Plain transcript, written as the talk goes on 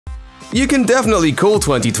You can definitely call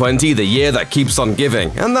 2020 the year that keeps on giving,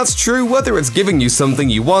 and that's true whether it's giving you something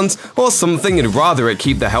you want or something you'd rather it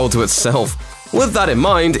keep the hell to itself. With that in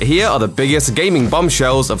mind, here are the biggest gaming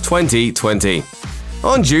bombshells of 2020.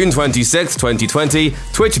 On June 26, 2020,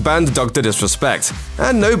 Twitch banned Dr. Disrespect,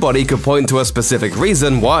 and nobody could point to a specific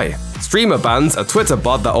reason why. Streamer Bans, a Twitter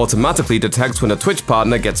bot that automatically detects when a Twitch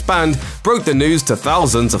partner gets banned, broke the news to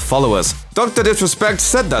thousands of followers. Dr. Disrespect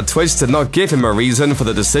said that Twitch did not give him a reason for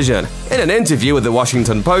the decision. In an interview with the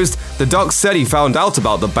Washington Post, the doc said he found out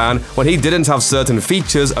about the ban when he didn't have certain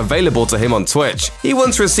features available to him on Twitch. He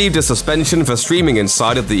once received a suspension for streaming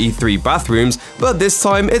inside of the E3 bathrooms, but this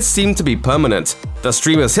time it seemed to be permanent. The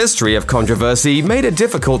streamer's history of controversy made it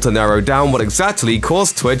difficult to narrow down what exactly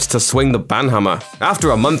caused Twitch to swing the ban hammer.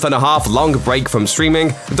 After a month-and-a-half-long break from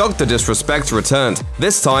streaming, Dr. Disrespect returned,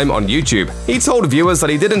 this time on YouTube. He told viewers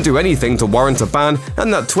that he didn't do anything to warrant a ban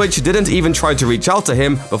and that Twitch didn't even try to reach out to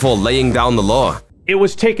him before laying down the law. It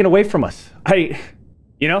was taken away from us. And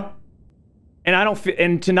I don't,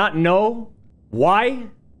 and to not know why,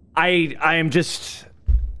 I am just,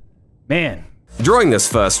 man. During this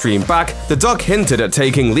first stream back, the doc hinted at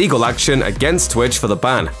taking legal action against Twitch for the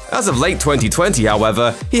ban. As of late 2020,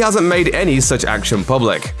 however, he hasn't made any such action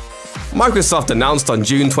public. Microsoft announced on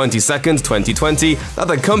June 22, 2020 that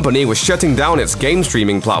the company was shutting down its game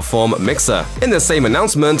streaming platform, Mixer. In the same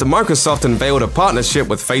announcement, Microsoft unveiled a partnership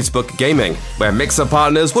with Facebook Gaming, where Mixer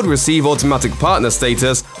partners would receive automatic partner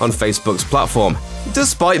status on Facebook's platform.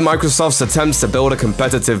 Despite Microsoft's attempts to build a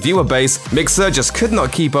competitive viewer base, Mixer just could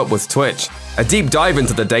not keep up with Twitch. A deep dive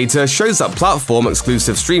into the data shows that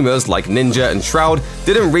platform-exclusive streamers like Ninja and Shroud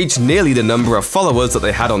didn't reach nearly the number of followers that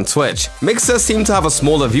they had on Twitch. Mixer seemed to have a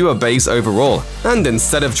smaller viewer base overall, and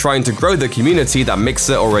instead of trying to grow the community that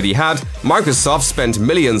Mixer already had, Microsoft spent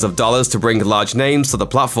millions of dollars to bring large names to the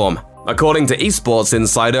platform. According to esports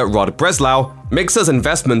insider Rod Breslau, Mixer's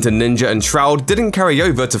investment in Ninja and Shroud didn't carry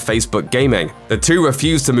over to Facebook Gaming. The two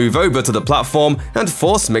refused to move over to the platform and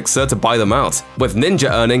forced Mixer to buy them out, with Ninja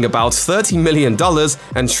earning about $30 million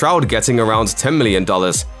and Shroud getting around $10 million.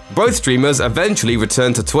 Both streamers eventually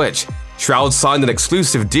returned to Twitch. Shroud signed an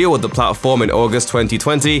exclusive deal with the platform in August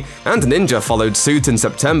 2020, and Ninja followed suit in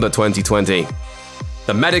September 2020.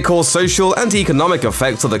 The medical, social, and economic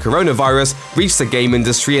effects of the coronavirus reached the game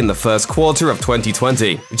industry in the first quarter of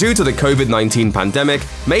 2020. Due to the COVID-19 pandemic,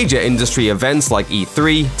 major industry events like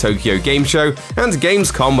E3, Tokyo Game Show, and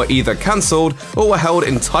Gamescom were either cancelled or were held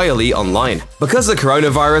entirely online. Because the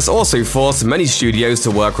coronavirus also forced many studios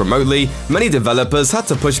to work remotely, many developers had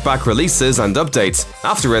to push back releases and updates.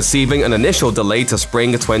 After receiving an initial delay to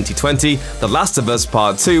spring 2020, The Last of Us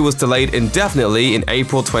Part 2 was delayed indefinitely in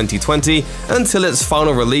April 2020 until its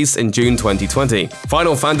final release in June 2020.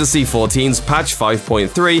 Final Fantasy XIV's patch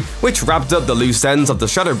 5.3, which wrapped up the loose ends of the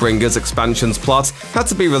Shadowbringers expansion's plot, had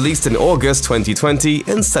to be released in August 2020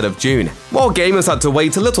 instead of June. While gamers had to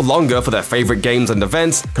wait a little longer for their favorite games and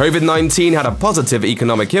events, COVID-19 had a positive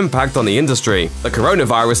economic impact on the industry. The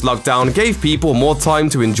coronavirus lockdown gave people more time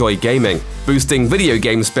to enjoy gaming, boosting video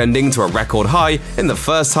game spending to a record high in the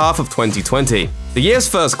first half of 2020. The year's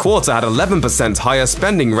first quarter had 11% higher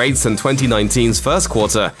spending rates than 2019's first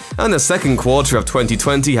quarter, and the second quarter of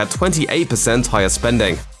 2020 had 28% higher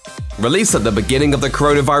spending. Released at the beginning of the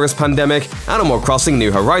coronavirus pandemic, Animal Crossing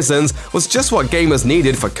New Horizons was just what gamers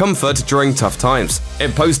needed for comfort during tough times.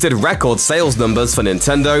 It posted record sales numbers for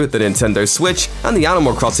Nintendo, the Nintendo Switch, and the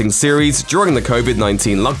Animal Crossing series during the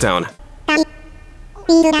COVID-19 lockdown.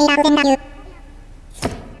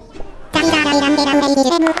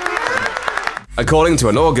 According to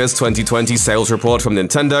an August 2020 sales report from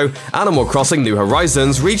Nintendo, Animal Crossing New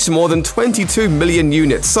Horizons reached more than 22 million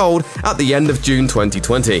units sold at the end of June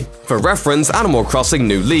 2020. For reference, Animal Crossing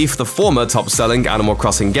New Leaf, the former top-selling Animal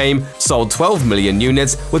Crossing game, sold 12 million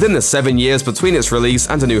units within the 7 years between its release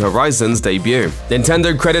and a New Horizons debut.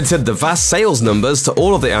 Nintendo credited the vast sales numbers to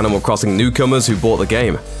all of the Animal Crossing newcomers who bought the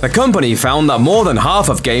game. The company found that more than half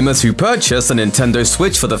of gamers who purchased a Nintendo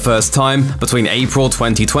Switch for the first time between April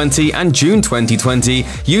 2020 and June 2020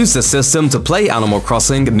 used the system to play Animal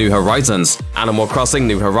Crossing New Horizons. Animal Crossing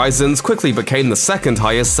New Horizons quickly became the second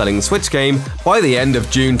highest selling Switch game by the end of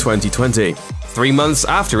June 2020, 3 months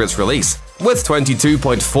after its release. With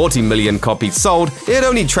 22.40 million copies sold, it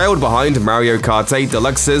only trailed behind Mario Kart 8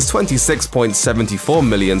 Deluxe's 26.74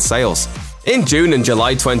 million sales. In June and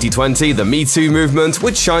July 2020, the MeToo movement,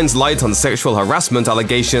 which shines light on sexual harassment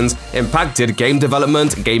allegations, impacted game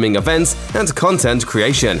development, gaming events, and content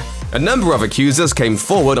creation. A number of accusers came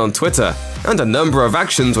forward on Twitter, and a number of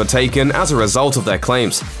actions were taken as a result of their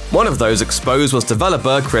claims. One of those exposed was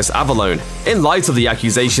developer Chris Avallone. In light of the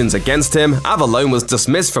accusations against him, Avallone was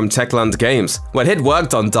dismissed from Techland Games, where he'd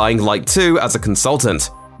worked on Dying Light 2 as a consultant.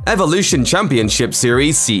 Evolution Championship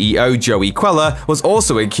Series CEO Joey Queller was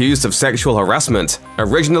also accused of sexual harassment.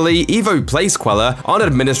 Originally, Evo placed Queller on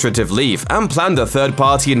administrative leave and planned a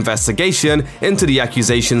third-party investigation into the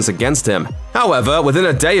accusations against him. However, within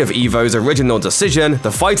a day of Evo's original decision,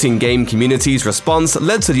 the fighting game community's response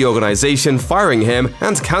led to the organization firing him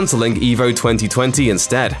and cancelling Evo 2020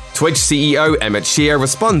 instead. Twitch CEO Emmett Shear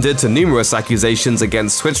responded to numerous accusations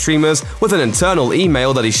against Twitch streamers with an internal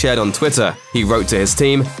email that he shared on Twitter. He wrote to his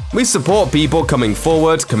team, "We support people coming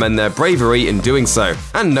forward, commend their bravery in doing so,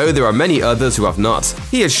 and know there are many others who have not."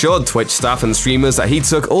 He assured Twitch staff and streamers that he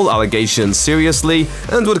took all allegations seriously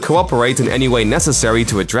and would cooperate in any way necessary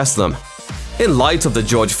to address them. In light of the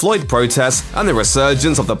George Floyd protests and the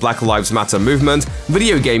resurgence of the Black Lives Matter movement,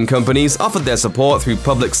 video game companies offered their support through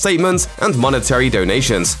public statements and monetary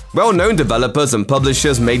donations. Well-known developers and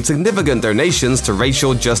publishers made significant donations to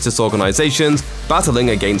racial justice organizations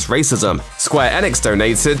battling against racism. Square Enix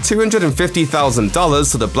donated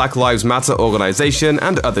 $250,000 to the Black Lives Matter organization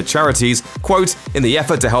and other charities, quote, "in the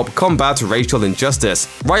effort to help combat racial injustice."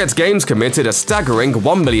 Riot Games committed a staggering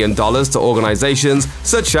 $1 million to organizations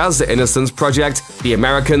such as the Innocence Project, the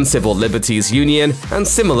American Civil Liberties Union, and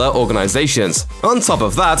similar organizations. On top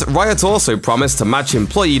of that, Riot also promised to match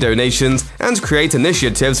employee donations and create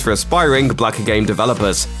initiatives for aspiring Black game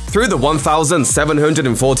developers. Through the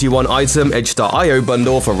 1,741-item itch.io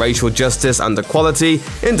bundle for racial justice and equality,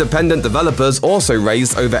 independent developers also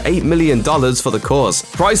raised over $8 million for the cause.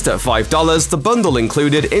 Priced at $5, the bundle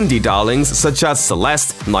included indie darlings such as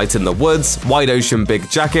Celeste, Night in the Woods, Wide Ocean Big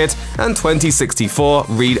Jacket, and 2064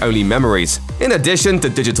 Read-Only Memories. In addition to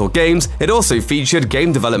digital games, it also featured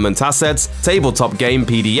game development assets, tabletop game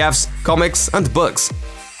PDFs, comics, and books.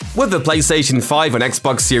 With the PlayStation 5 and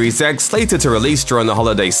Xbox Series X slated to release during the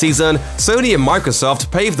holiday season, Sony and Microsoft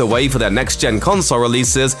paved the way for their next-gen console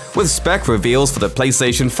releases with spec reveals for the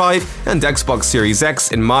PlayStation 5 and Xbox Series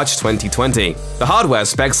X in March 2020. The hardware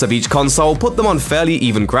specs of each console put them on fairly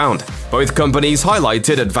even ground. Both companies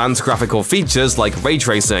highlighted advanced graphical features like ray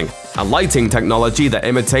tracing, a lighting technology that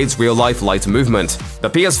imitates real-life light movement. The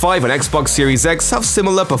PS5 and Xbox Series X have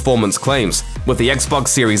similar performance claims, with the Xbox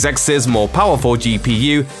Series X's more powerful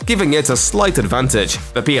GPU giving it a slight advantage.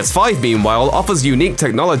 The PS5, meanwhile, offers unique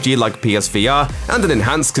technology like PSVR and an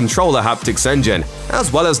enhanced controller haptics engine,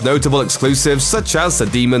 as well as notable exclusives such as the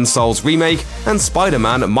Demon's Souls remake and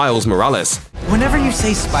Spider-Man Miles Morales. Whenever you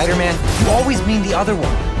say Spider-Man, you always mean the other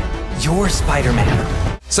one. You're Spider-Man.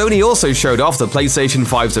 Sony also showed off the PlayStation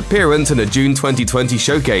 5's appearance in a June 2020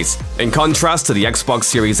 showcase. In contrast to the Xbox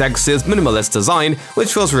Series X's minimalist design,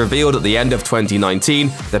 which was revealed at the end of 2019,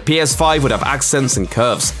 the PS5 would have accents and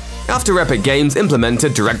curves. After Epic Games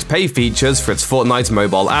implemented direct pay features for its Fortnite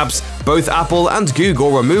mobile apps, both Apple and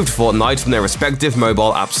Google removed Fortnite from their respective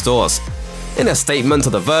mobile app stores. In a statement to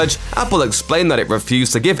The Verge, Apple explained that it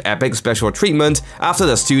refused to give Epic special treatment after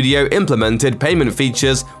the studio implemented payment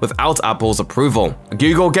features without Apple's approval.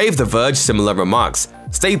 Google gave The Verge similar remarks,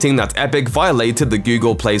 stating that Epic violated the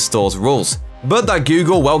Google Play Store's rules, but that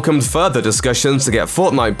Google welcomed further discussions to get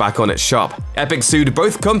Fortnite back on its shop. Epic sued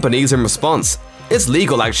both companies in response. Its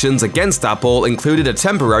legal actions against Apple included a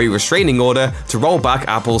temporary restraining order to roll back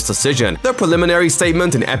Apple's decision. The preliminary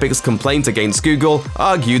statement in Epic's complaint against Google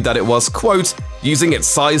argued that it was, quote, using its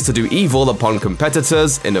size to do evil upon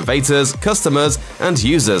competitors, innovators, customers, and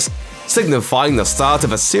users, signifying the start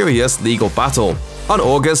of a serious legal battle. On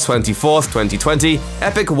August 24, 2020,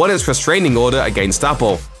 Epic won its restraining order against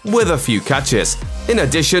Apple, with a few catches. In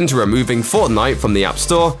addition to removing Fortnite from the App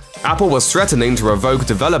Store, Apple was threatening to revoke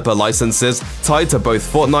developer licenses tied to both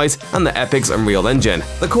Fortnite and the Epic's Unreal Engine.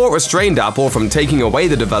 The court restrained Apple from taking away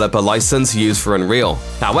the developer license used for Unreal.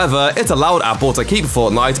 However, it allowed Apple to keep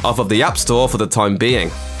Fortnite off of the App Store for the time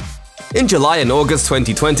being. In July and August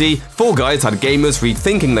 2020, Fall Guys had gamers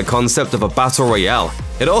rethinking the concept of a battle royale.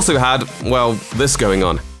 It also had, well, this going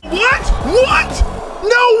on. What? What?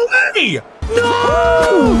 No way!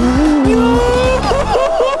 No! No!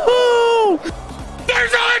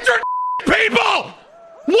 There's 100 people!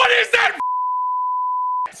 What is that?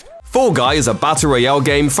 Fall Guys, a battle royale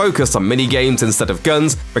game focused on minigames instead of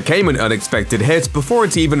guns, became an unexpected hit before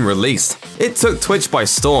it even released. It took Twitch by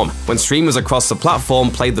storm when streamers across the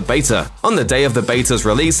platform played the beta. On the day of the beta's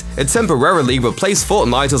release, it temporarily replaced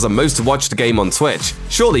Fortnite as the most watched game on Twitch.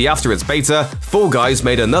 Shortly after its beta, Fall Guys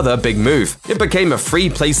made another big move. It became a free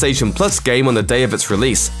PlayStation Plus game on the day of its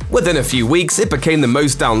release. Within a few weeks, it became the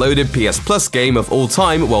most downloaded PS Plus game of all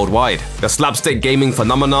time worldwide. The slapstick gaming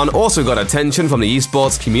phenomenon also got attention from the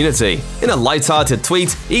esports community. In a light-hearted tweet,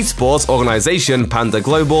 esports organization Panda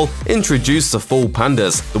Global introduced the Fall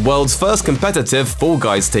Pandas, the world's first competitive Fall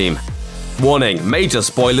Guys team. Warning: major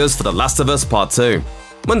spoilers for The Last of Us Part 2.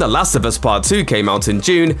 When The Last of Us Part 2 came out in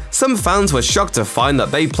June, some fans were shocked to find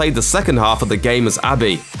that they played the second half of the game as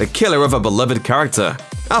Abby, the killer of a beloved character.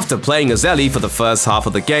 After playing as Ellie for the first half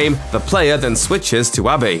of the game, the player then switches to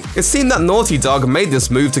Abby. It seemed that Naughty Dog made this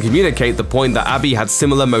move to communicate the point that Abby had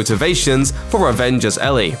similar motivations for revenge as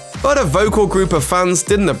Ellie. But a vocal group of fans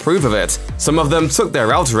didn't approve of it. Some of them took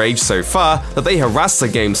their outrage so far that they harassed the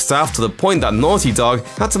game staff to the point that Naughty Dog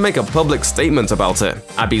had to make a public statement about it.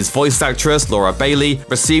 Abby's voice actress, Laura Bailey,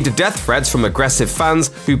 received death threats from aggressive fans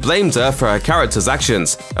who blamed her for her character's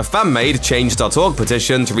actions. A fan-made Change.org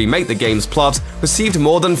petition to remake the game's plot received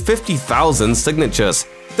more than 50,000 signatures.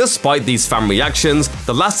 Despite these fan reactions,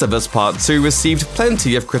 The Last of Us Part 2 received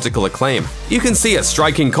plenty of critical acclaim. You can see a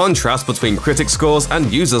striking contrast between critic scores and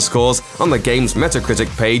user scores on the game's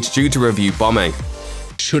Metacritic page due to review bombing.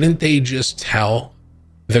 Shouldn't they just tell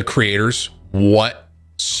the creators what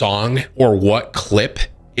song or what clip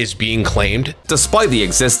is being claimed? Despite the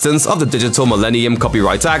existence of the Digital Millennium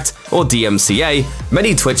Copyright Act, or DMCA,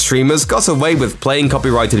 many Twitch streamers got away with playing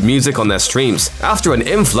copyrighted music on their streams. After an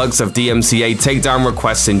influx of DMCA takedown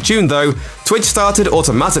requests in June, though, Twitch started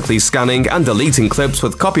automatically scanning and deleting clips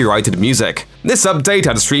with copyrighted music. This update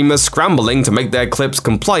had streamers scrambling to make their clips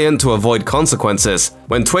compliant to avoid consequences.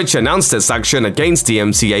 When Twitch announced its action against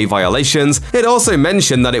DMCA violations, it also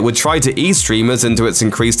mentioned that it would try to ease streamers into its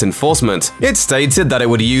increased enforcement. It stated that it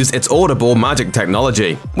would use its Audible Magic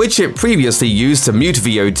technology, which it previously used to mute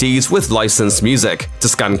VODs with licensed music, to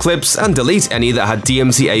scan clips and delete any that had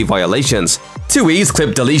DMCA violations. To ease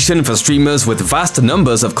clip deletion for streamers with vast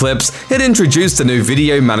numbers of clips, it introduced a new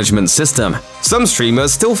video management system. Some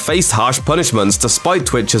streamers still faced harsh punishments despite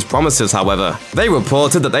Twitch's promises, however. They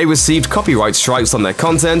reported that they received copyright strikes on their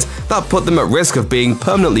content that put them at risk of being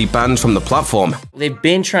permanently banned from the platform. They've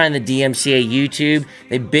been trying to DMCA YouTube,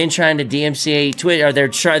 they've been trying to DMCA Twitch, or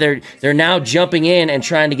they're now jumping in and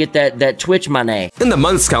trying to get that Twitch money. In the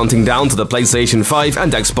months counting down to the PlayStation 5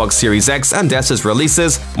 and Xbox Series X and S's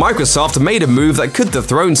releases, Microsoft made a move that could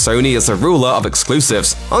dethrone Sony as the ruler of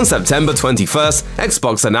exclusives. On September 21st,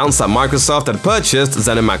 Xbox announced that Microsoft had purchased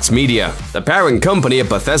ZeniMax Media, the parent company of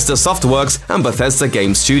Bethesda Softworks and Bethesda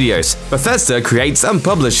Game Studios. Bethesda creates and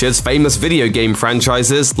publishes famous video game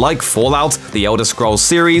franchises like Fallout, The Elder Scrolls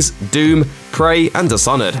series, Doom, Prey, and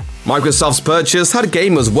Dishonored. Microsoft's purchase had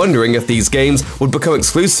gamers wondering if these games would become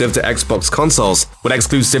exclusive to Xbox consoles. Would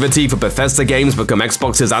exclusivity for Bethesda games become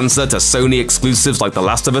Xbox's answer to Sony exclusives like The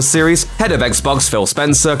Last of Us series? Head of Xbox Phil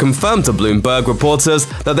Spencer confirmed to Bloomberg reporters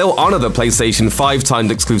that they'll honor the PlayStation 5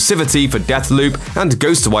 timed exclusivity for Deathloop and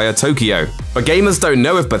Ghostwire Tokyo. But gamers don't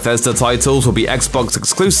know if Bethesda titles will be Xbox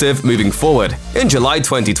exclusive moving forward. In July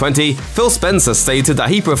 2020, Phil Spencer stated that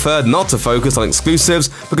he preferred not to focus on exclusives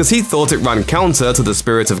because he thought it ran counter to the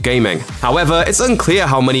spirit of gaming. However, it's unclear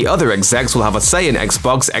how many other execs will have a say in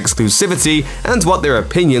Xbox exclusivity and what their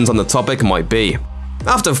opinions on the topic might be.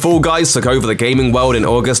 After Fall Guys took over the gaming world in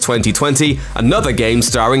August 2020, another game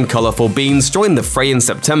starring colorful beans joined the fray in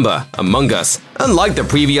September, Among Us. Unlike the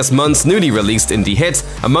previous month's newly released indie hit,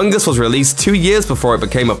 Among Us was released 2 years before it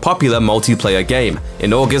became a popular multiplayer game,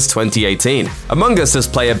 in August 2018. Among Us's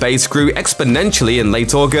player base grew exponentially in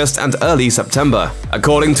late August and early September.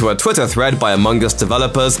 According to a Twitter thread by Among Us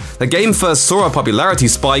developers, the game first saw a popularity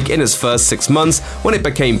spike in its first 6 months when it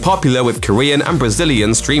became popular with Korean and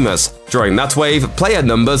Brazilian streamers. During that wave, player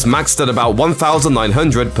numbers maxed at about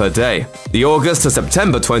 1,900 per day. The August to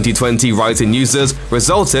September 2020 rise in users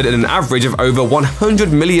resulted in an average of over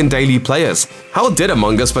 100 million daily players. How did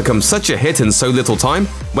Among Us become such a hit in so little time?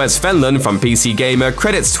 Wes Fenlon from PC Gamer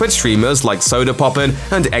credits Twitch streamers like Sodapoppin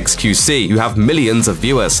and XQC, who have millions of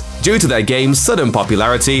viewers. Due to their game's sudden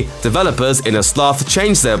popularity, developers in a sloth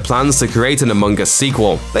changed their plans to create an Among Us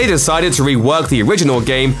sequel. They decided to rework the original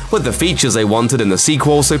game with the features they wanted in the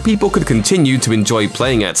sequel so people could continue to enjoy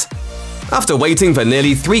playing it. After waiting for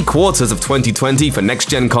nearly 3/4 of 2020 for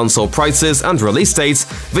next-gen console prices and release dates,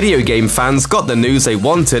 video game fans got the news they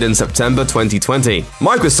wanted in September 2020.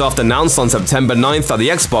 Microsoft announced on September 9th that the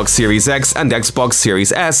Xbox Series X and Xbox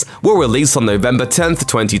Series S will release on November 10th,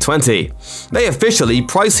 2020. They officially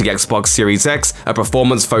priced the Xbox Series X, a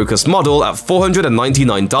performance-focused model, at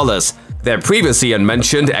 $499. Their previously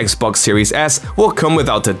unmentioned Xbox Series S will come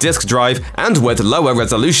without a disc drive and with lower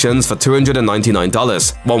resolutions for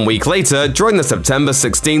 $299. 1 week later, during the September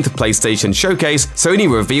 16th PlayStation Showcase, Sony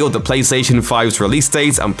revealed the PlayStation 5's release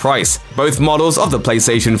date and price. Both models of the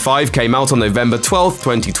PlayStation 5 came out on November 12th,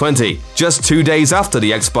 2020, just 2 days after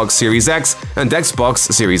the Xbox Series X and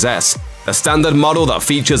Xbox Series S. The standard model that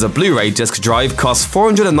features a Blu-ray disc drive costs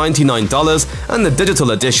 $499, and the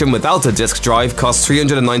digital edition without a disc drive costs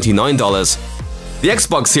 $399. The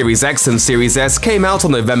Xbox Series X and Series S came out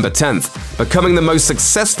on November 10th, becoming the most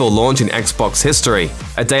successful launch in Xbox history.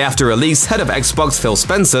 A day after release, head of Xbox Phil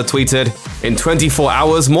Spencer tweeted, "In 24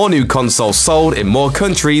 hours, more new consoles sold in more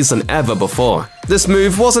countries than ever before." This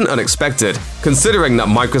move wasn't unexpected, considering that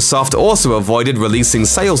Microsoft also avoided releasing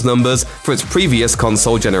sales numbers for its previous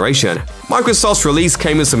console generation. Microsoft's release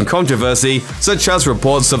came with some controversy, such as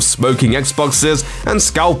reports of smoking Xboxes and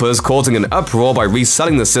scalpers causing an uproar by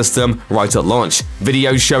reselling the system right at launch.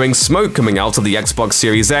 Videos showing smoke coming out of the Xbox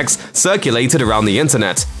Series X circulated around the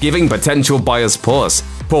internet, giving potential buyers pause.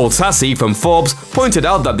 Paul Tassi from Forbes pointed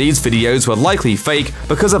out that these videos were likely fake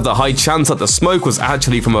because of the high chance that the smoke was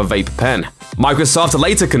actually from a vape pen. Microsoft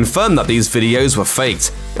later confirmed that these videos were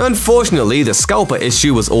faked. Unfortunately, the scalper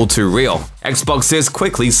issue was all too real. Xboxes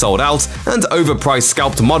quickly sold out, and overpriced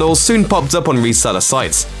scalped models soon popped up on reseller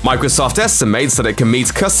sites. Microsoft estimates that it can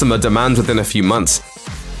meet customer demand within a few months.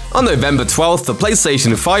 On November 12th, the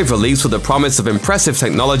PlayStation 5 released with the promise of impressive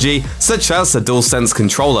technology such as the DualSense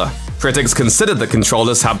controller. Critics considered the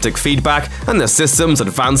controller's haptic feedback and the system's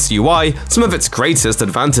advanced UI some of its greatest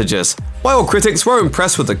advantages. While critics were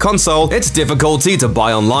impressed with the console, its difficulty to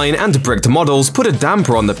buy online and bricked models put a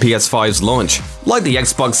damper on the PS5's launch. Like the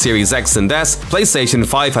Xbox Series X and S, PlayStation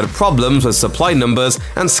 5 had problems with supply numbers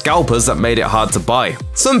and scalpers that made it hard to buy.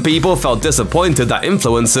 Some people felt disappointed that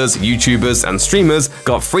influencers, YouTubers, and streamers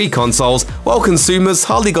got free consoles, while consumers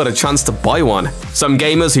hardly got a chance to buy one. Some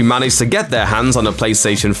gamers who managed to get their hands on a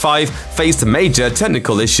PlayStation 5 faced major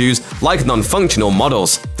technical issues like non-functional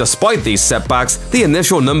models. Despite these setbacks, the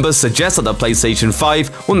initial numbers suggest that the PlayStation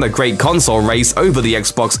 5 won the great console race over the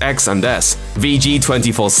Xbox X and S.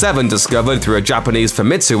 VG247 discovered through a Japanese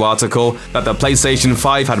Famitsu article that the PlayStation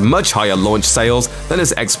 5 had much higher launch sales than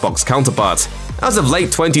its Xbox counterpart. As of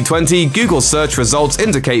late 2020, Google search results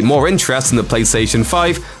indicate more interest in the PlayStation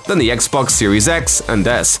 5 than the Xbox Series X and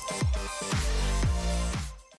S.